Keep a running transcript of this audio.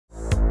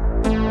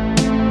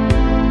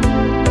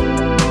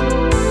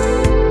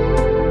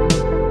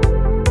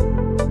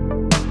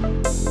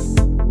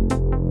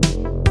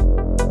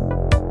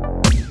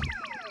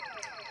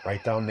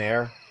Right down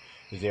there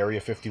is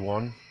Area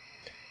 51.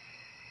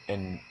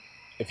 And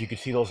if you can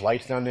see those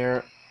lights down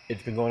there,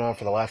 it's been going on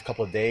for the last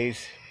couple of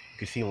days. You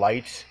can see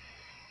lights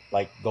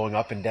like going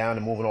up and down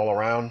and moving all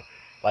around.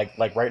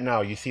 Like right now,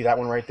 you see that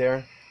one right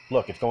there?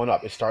 Look, it's going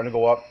up. It's starting to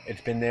go up.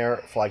 It's been there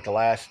for like the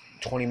last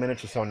 20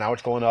 minutes or so. Now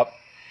it's going up.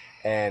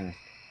 And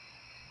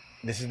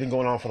this has been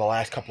going on for the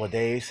last couple of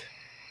days.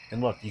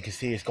 And look, you can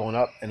see it's going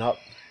up and up.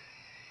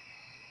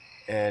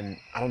 And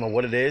I don't know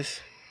what it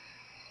is,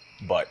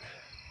 but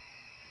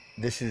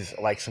this is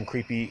like some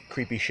creepy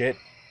shit.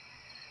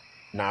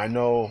 Now I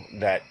know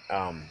that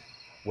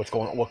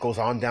what goes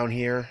on down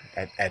here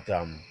at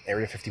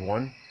Area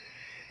 51,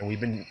 and we've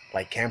been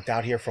like camped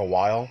out here for a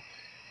while.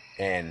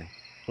 And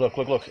look,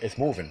 it's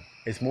moving.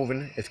 It's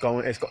moving. It's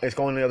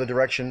going the other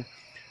direction.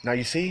 Now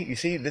you see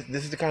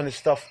this is the kind of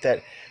stuff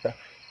that.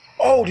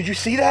 Oh, did you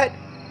see that?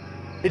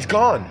 It's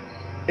gone.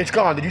 It's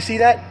gone. Did you see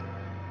that?